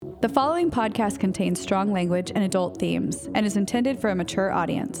The following podcast contains strong language and adult themes and is intended for a mature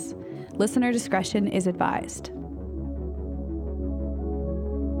audience. Listener discretion is advised.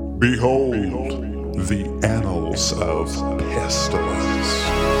 Behold the annals of pestilence.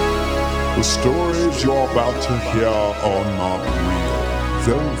 The stories you're about to hear are not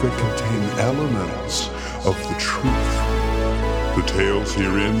real, though they contain elements of the truth. The tales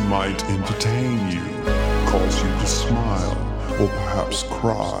herein might entertain you, cause you to smile, or perhaps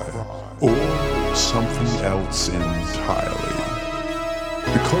cry, or something else entirely.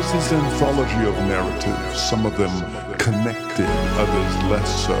 Because this anthology of narratives, some of them connected, others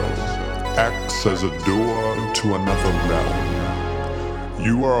less so, acts as a door to another realm.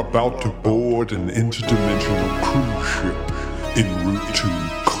 You are about to board an interdimensional cruise ship en route to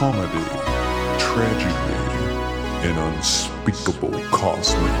comedy, tragedy, and unspeakable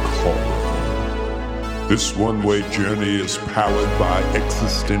cosmic horror. This one-way journey is powered by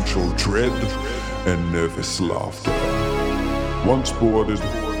existential dread and nervous laughter. Once boarded,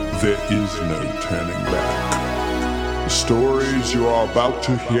 there is no turning back. The stories you are about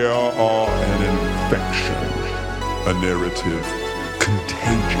to hear are an infection, a narrative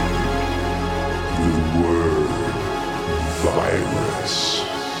contagion. The word virus.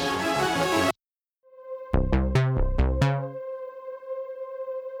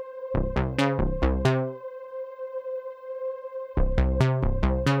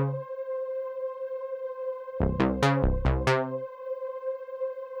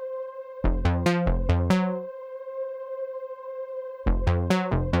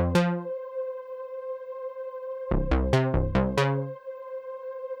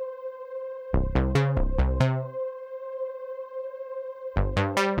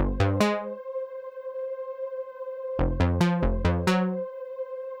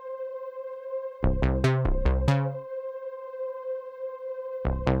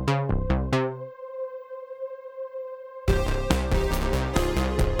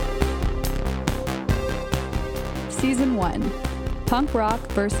 Season 1, Punk Rock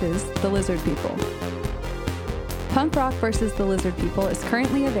versus the Lizard People. Punk Rock versus the Lizard People is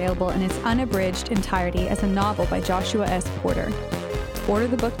currently available in its unabridged entirety as a novel by Joshua S. Porter. Order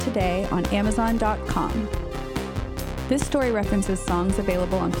the book today on Amazon.com. This story references songs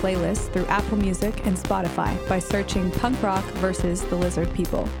available on playlists through Apple Music and Spotify by searching Punk Rock versus the Lizard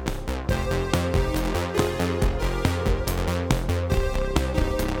People.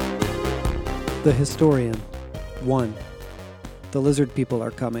 The Historian. 1. The Lizard People are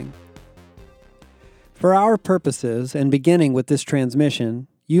coming. For our purposes, and beginning with this transmission,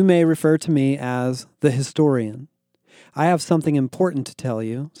 you may refer to me as the Historian. I have something important to tell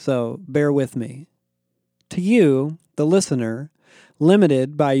you, so bear with me. To you, the listener,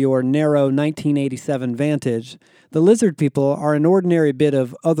 limited by your narrow 1987 vantage, the Lizard People are an ordinary bit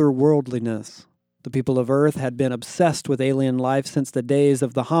of otherworldliness. The people of Earth had been obsessed with alien life since the days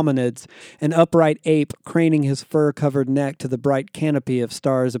of the hominids, an upright ape craning his fur-covered neck to the bright canopy of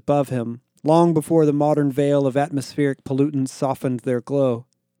stars above him, long before the modern veil of atmospheric pollutants softened their glow.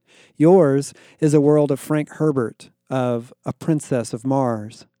 Yours is a world of Frank Herbert, of A Princess of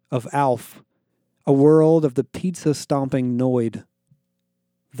Mars, of Alf, a world of the pizza-stomping Noid.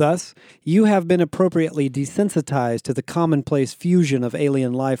 Thus, you have been appropriately desensitized to the commonplace fusion of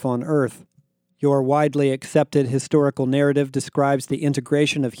alien life on Earth. Your widely accepted historical narrative describes the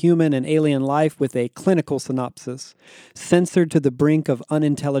integration of human and alien life with a clinical synopsis, censored to the brink of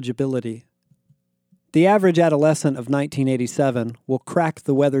unintelligibility. The average adolescent of 1987 will crack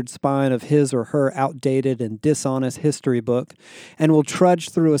the weathered spine of his or her outdated and dishonest history book and will trudge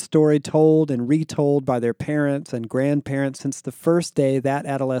through a story told and retold by their parents and grandparents since the first day that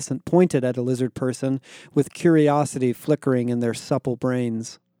adolescent pointed at a lizard person with curiosity flickering in their supple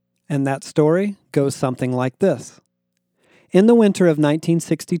brains. And that story goes something like this. In the winter of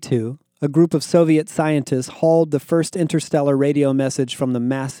 1962, a group of Soviet scientists hauled the first interstellar radio message from the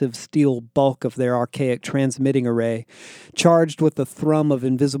massive steel bulk of their archaic transmitting array, charged with the thrum of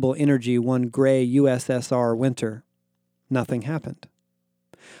invisible energy one gray USSR winter. Nothing happened.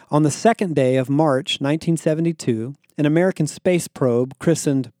 On the second day of March 1972, an American space probe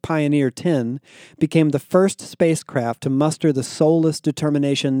christened Pioneer 10 became the first spacecraft to muster the soulless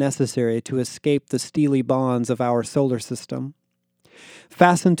determination necessary to escape the steely bonds of our solar system.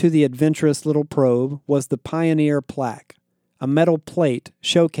 Fastened to the adventurous little probe was the Pioneer plaque, a metal plate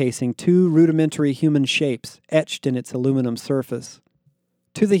showcasing two rudimentary human shapes etched in its aluminum surface.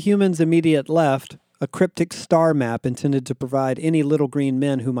 To the human's immediate left, a cryptic star map intended to provide any little green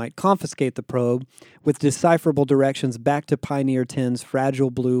men who might confiscate the probe with decipherable directions back to Pioneer 10's fragile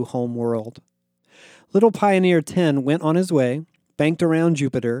blue home world. Little Pioneer 10 went on his way, banked around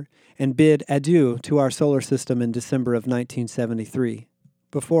Jupiter, and bid adieu to our solar system in December of 1973.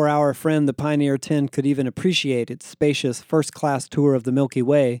 Before our friend the Pioneer 10 could even appreciate its spacious first-class tour of the Milky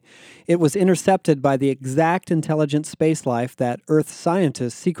Way, it was intercepted by the exact intelligent space life that Earth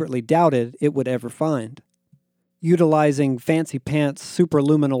scientists secretly doubted it would ever find. Utilizing fancy-pants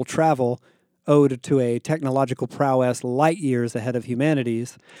superluminal travel, owed to a technological prowess light years ahead of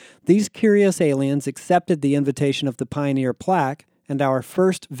humanity's, these curious aliens accepted the invitation of the Pioneer plaque, and our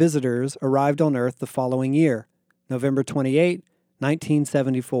first visitors arrived on Earth the following year, November 28,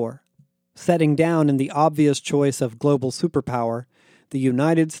 1974, setting down in the obvious choice of global superpower, the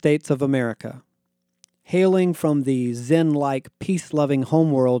United States of America. Hailing from the Zen-like, peace-loving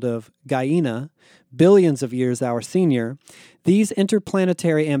homeworld of Guyana, billions of years our senior, these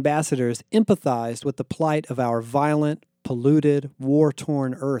interplanetary ambassadors empathized with the plight of our violent, polluted,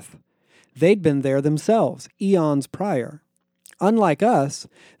 war-torn Earth. They'd been there themselves, eons prior. Unlike us,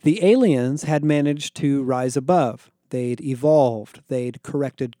 the aliens had managed to rise above. They'd evolved, they'd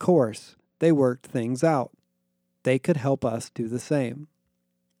corrected course, they worked things out. They could help us do the same.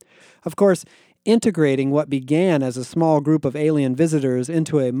 Of course, integrating what began as a small group of alien visitors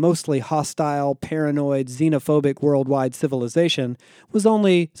into a mostly hostile, paranoid, xenophobic worldwide civilization was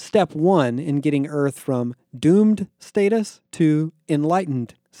only step one in getting Earth from doomed status to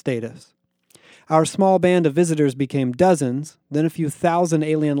enlightened status. Our small band of visitors became dozens, then a few thousand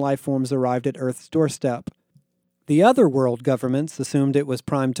alien life forms arrived at Earth's doorstep. The other world governments assumed it was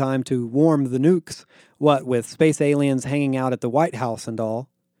prime time to warm the nukes, what with space aliens hanging out at the White House and all.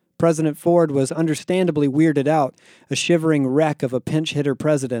 President Ford was understandably weirded out, a shivering wreck of a pinch-hitter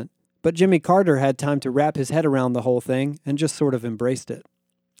president, but Jimmy Carter had time to wrap his head around the whole thing and just sort of embraced it.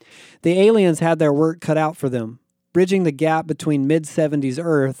 The aliens had their work cut out for them. Bridging the gap between mid-70s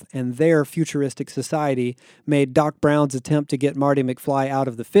Earth and their futuristic society made Doc Brown's attempt to get Marty McFly out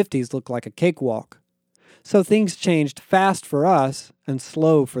of the 50s look like a cakewalk. So things changed fast for us and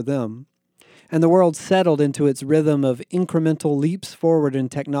slow for them. And the world settled into its rhythm of incremental leaps forward in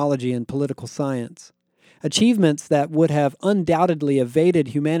technology and political science. Achievements that would have undoubtedly evaded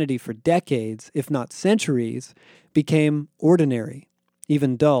humanity for decades, if not centuries, became ordinary,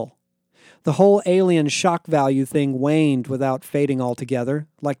 even dull. The whole alien shock value thing waned without fading altogether,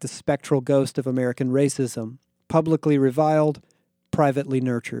 like the spectral ghost of American racism, publicly reviled, privately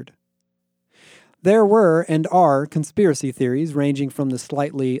nurtured. There were and are conspiracy theories ranging from the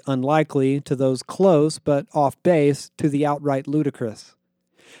slightly unlikely to those close but off base to the outright ludicrous.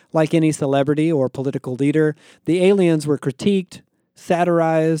 Like any celebrity or political leader, the aliens were critiqued,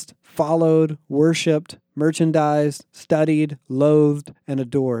 satirized, followed, worshipped, merchandised, studied, loathed, and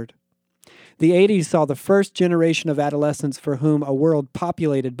adored. The 80s saw the first generation of adolescents for whom a world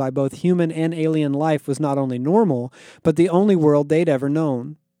populated by both human and alien life was not only normal, but the only world they'd ever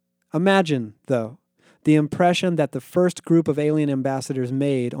known. Imagine, though, the impression that the first group of alien ambassadors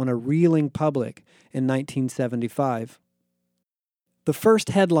made on a reeling public in 1975. The first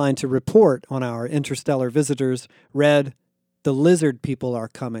headline to report on our interstellar visitors read, "The lizard people are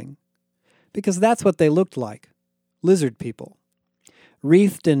coming," because that's what they looked like, lizard people.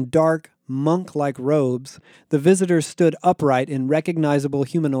 Wreathed in dark, monk-like robes, the visitors stood upright in recognizable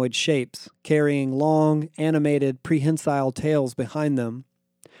humanoid shapes, carrying long, animated, prehensile tails behind them.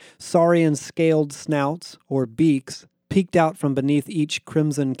 Saurian scaled snouts, or beaks, peeked out from beneath each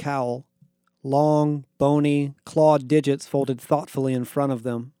crimson cowl. Long, bony, clawed digits folded thoughtfully in front of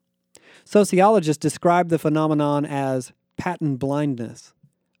them. Sociologists describe the phenomenon as patent blindness,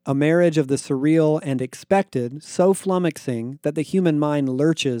 a marriage of the surreal and expected so flummoxing that the human mind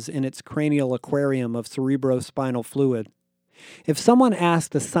lurches in its cranial aquarium of cerebrospinal fluid. If someone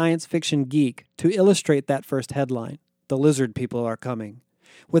asked a science fiction geek to illustrate that first headline, "The lizard people are coming,"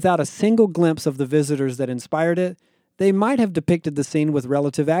 without a single glimpse of the visitors that inspired it, they might have depicted the scene with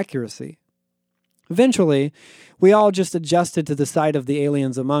relative accuracy. Eventually, we all just adjusted to the sight of the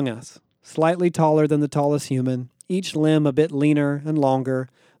aliens among us, slightly taller than the tallest human, each limb a bit leaner and longer,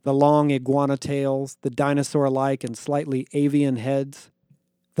 the long iguana tails, the dinosaur-like and slightly avian heads.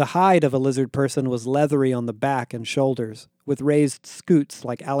 The hide of a lizard person was leathery on the back and shoulders, with raised scoots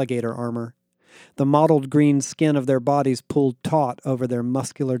like alligator armor. The mottled green skin of their bodies pulled taut over their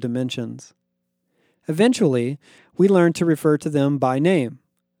muscular dimensions. Eventually, we learned to refer to them by name,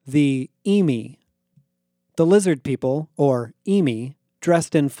 the Emi. The lizard people, or Emi,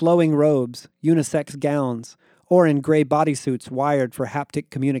 dressed in flowing robes, unisex gowns, or in gray bodysuits wired for haptic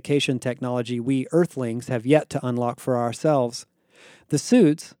communication technology we Earthlings have yet to unlock for ourselves. The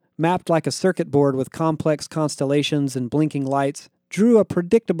suits, mapped like a circuit board with complex constellations and blinking lights, drew a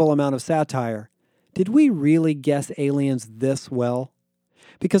predictable amount of satire. Did we really guess aliens this well?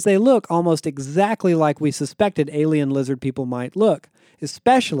 Because they look almost exactly like we suspected alien lizard people might look,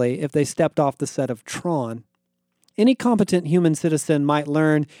 especially if they stepped off the set of Tron. Any competent human citizen might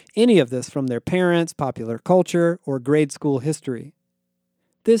learn any of this from their parents, popular culture, or grade school history.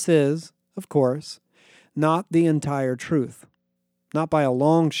 This is, of course, not the entire truth. Not by a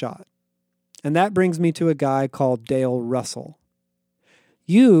long shot. And that brings me to a guy called Dale Russell.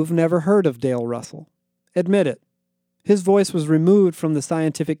 You've never heard of Dale Russell. Admit it. His voice was removed from the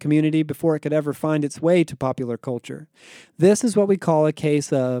scientific community before it could ever find its way to popular culture. This is what we call a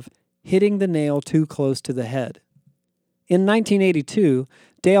case of hitting the nail too close to the head. In 1982,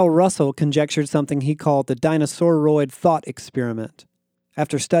 Dale Russell conjectured something he called the Dinosauroid thought experiment.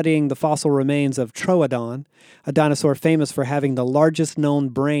 After studying the fossil remains of Troodon, a dinosaur famous for having the largest known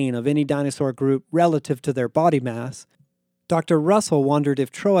brain of any dinosaur group relative to their body mass, Dr. Russell wondered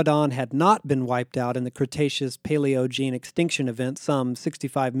if Troodon had not been wiped out in the Cretaceous-Paleogene extinction event some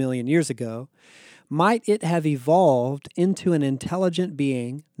 65 million years ago, might it have evolved into an intelligent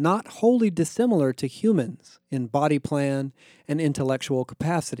being not wholly dissimilar to humans in body plan and intellectual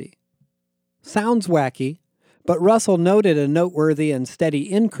capacity? Sounds wacky, but Russell noted a noteworthy and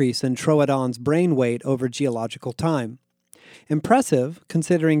steady increase in Troodon's brain weight over geological time. Impressive,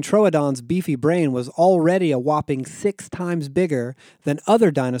 considering Troodon's beefy brain was already a whopping 6 times bigger than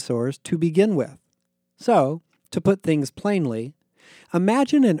other dinosaurs to begin with. So, to put things plainly,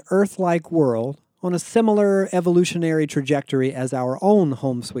 imagine an Earth-like world on a similar evolutionary trajectory as our own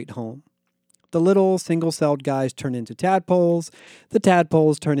home sweet home. The little single-celled guys turn into tadpoles, the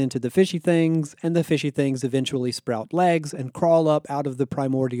tadpoles turn into the fishy things, and the fishy things eventually sprout legs and crawl up out of the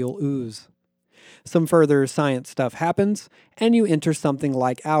primordial ooze. Some further science stuff happens, and you enter something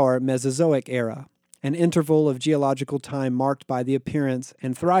like our Mesozoic era, an interval of geological time marked by the appearance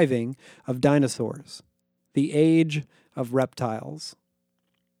and thriving of dinosaurs, the age of reptiles.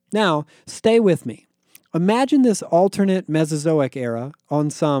 Now, stay with me. Imagine this alternate Mesozoic era on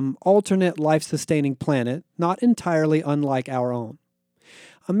some alternate life-sustaining planet not entirely unlike our own.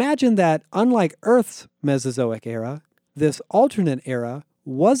 Imagine that, unlike Earth's Mesozoic era, this alternate era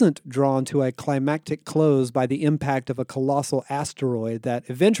wasn't drawn to a climactic close by the impact of a colossal asteroid that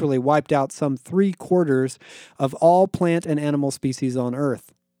eventually wiped out some 3/4 of all plant and animal species on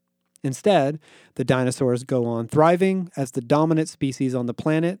Earth. Instead, the dinosaurs go on thriving as the dominant species on the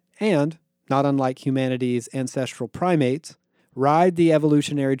planet and, not unlike humanity's ancestral primates, ride the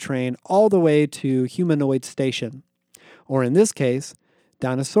evolutionary train all the way to humanoid station, or in this case,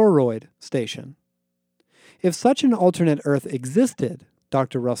 dinosauroid station. If such an alternate Earth existed,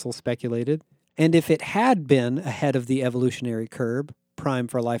 Dr. Russell speculated, and if it had been ahead of the evolutionary curve,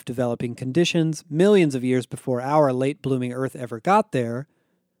 primed for life-developing conditions millions of years before our late-blooming Earth ever got there,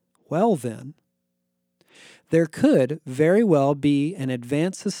 well then, there could very well be an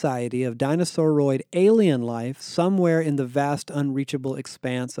advanced society of dinosauroid alien life somewhere in the vast unreachable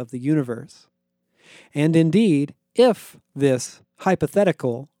expanse of the universe. And indeed, if this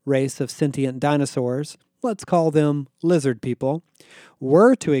hypothetical race of sentient dinosaurs, let's call them lizard people,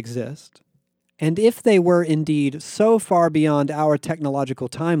 were to exist, and if they were indeed so far beyond our technological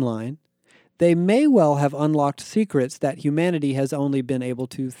timeline, they may well have unlocked secrets that humanity has only been able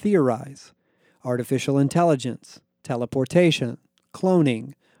to theorize. Artificial intelligence, teleportation,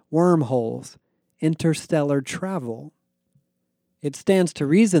 cloning, wormholes, interstellar travel. It stands to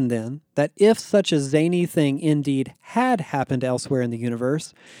reason, then, that if such a zany thing indeed had happened elsewhere in the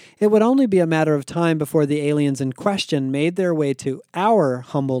universe, it would only be a matter of time before the aliens in question made their way to our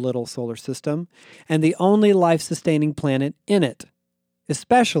humble little solar system and the only life-sustaining planet in it.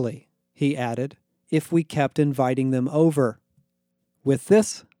 Especially, he added, if we kept inviting them over. With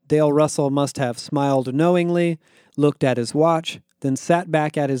this, Dale Russell must have smiled knowingly, looked at his watch, then sat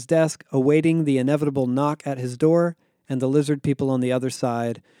back at his desk, awaiting the inevitable knock at his door, and the lizard people on the other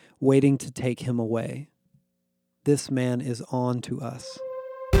side, waiting to take him away. This man is on to us.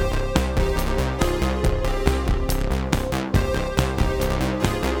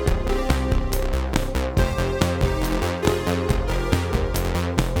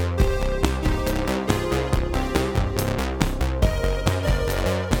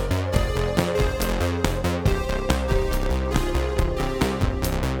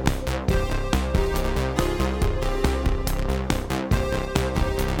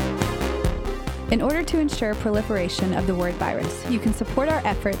 In order to ensure proliferation of the word virus, you can support our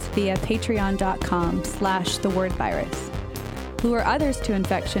efforts via patreon.com/thewordvirus. Lure others to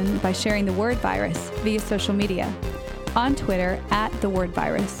infection by sharing the word virus via social media, on Twitter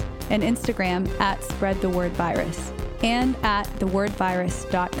 @thewordvirus and Instagram @spreadthewordvirus and at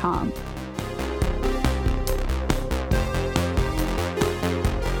thewordvirus.com.